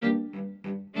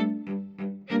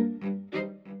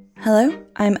Hello,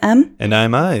 I'm Em. And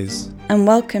I'm Eyes. And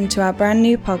welcome to our brand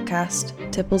new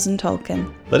podcast, Tipples and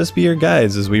Tolkien. Let us be your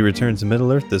guides as we return to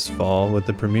Middle-earth this fall with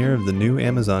the premiere of the new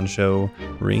Amazon show,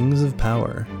 Rings of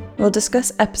Power. We'll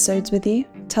discuss episodes with you,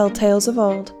 tell tales of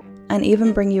old, and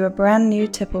even bring you a brand new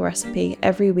tipple recipe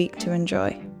every week to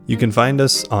enjoy. You can find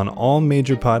us on all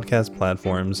major podcast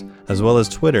platforms, as well as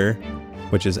Twitter,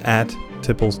 which is at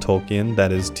Tipples Tolkien,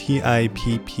 that is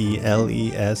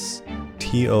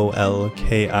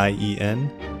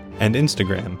TIPPLESTOLKIEN, and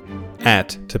Instagram,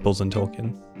 at Tipples and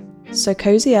Tolkien. So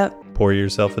cozy up, pour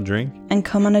yourself a drink, and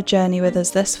come on a journey with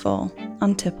us this fall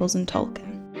on Tipples and Tolkien.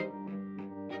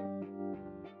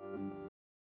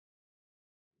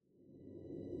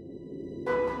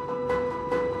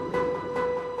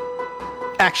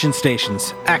 Action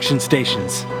stations,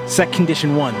 set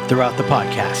condition 1 throughout the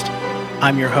podcast.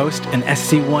 I'm your host and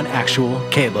SC1 Actual,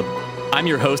 Caleb. I'm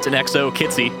your host and XO,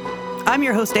 Kitsy. I'm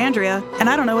your host, Andrea, and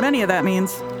I don't know what any of that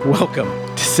means. Welcome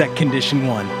to Set Condition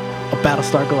 1, a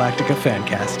Battlestar Galactica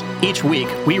fancast. Each week,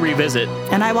 we revisit,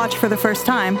 And I watch for the first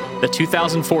time, the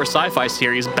 2004 sci-fi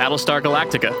series Battlestar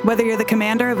Galactica. whether you're the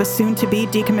commander of a soon-to-be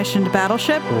decommissioned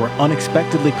battleship, Or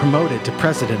unexpectedly promoted to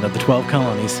president of the 12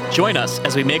 colonies. Join us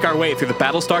as we make our way through the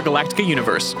Battlestar Galactica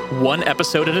universe, one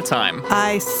episode at a time.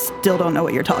 I still don't know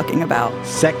what you're talking about.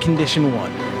 Set Condition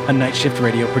 1, a Night Shift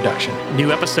Radio production.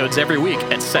 New episodes every week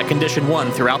at Set Condition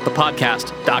 1 throughout the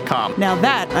podcast.com. Now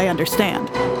that I understand.